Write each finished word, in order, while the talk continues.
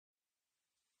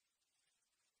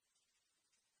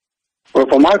Well,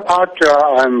 for my part,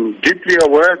 I'm deeply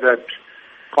aware that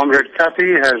Comrade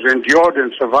Kathy has endured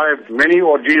and survived many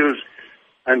ordeals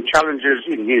and challenges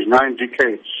in his 9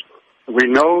 decades. We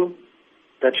know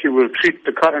that he will treat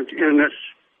the current illness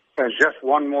as just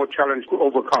one more challenge to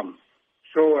overcome.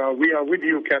 So we are with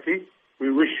you, Kathy.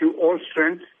 We wish you all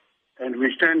strength, and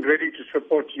we stand ready to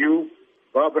support you,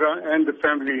 Barbara, and the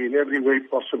family in every way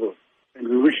possible. And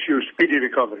we wish you speedy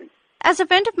recovery. As a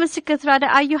friend of Mr. Kathrada,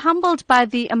 are you humbled by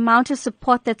the amount of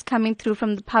support that's coming through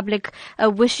from the public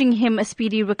wishing him a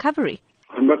speedy recovery?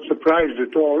 I'm not surprised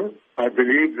at all. I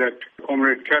believe that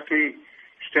Comrade Kathy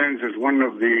stands as one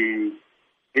of the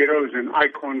heroes and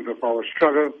icons of our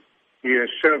struggle. He has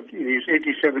served in his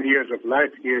 87 years of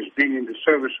life. He has been in the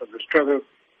service of the struggle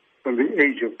from the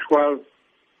age of 12.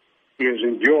 He has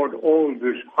endured all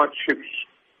these hardships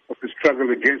of the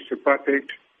struggle against apartheid.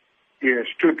 He has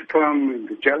stood firm in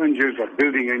the challenges of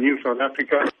building a new South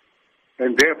Africa,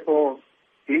 and therefore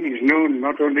he is known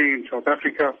not only in South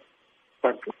Africa,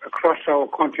 but across our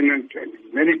continent and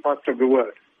in many parts of the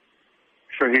world.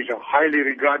 So he's a highly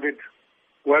regarded,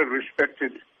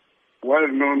 well-respected,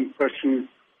 well-known person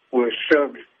who has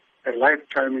served a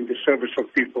lifetime in the service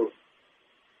of people.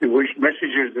 The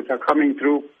messages that are coming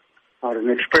through are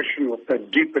an expression of that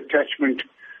deep attachment,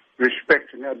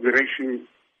 respect, and admiration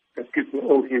that people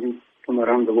owe him from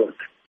around the world.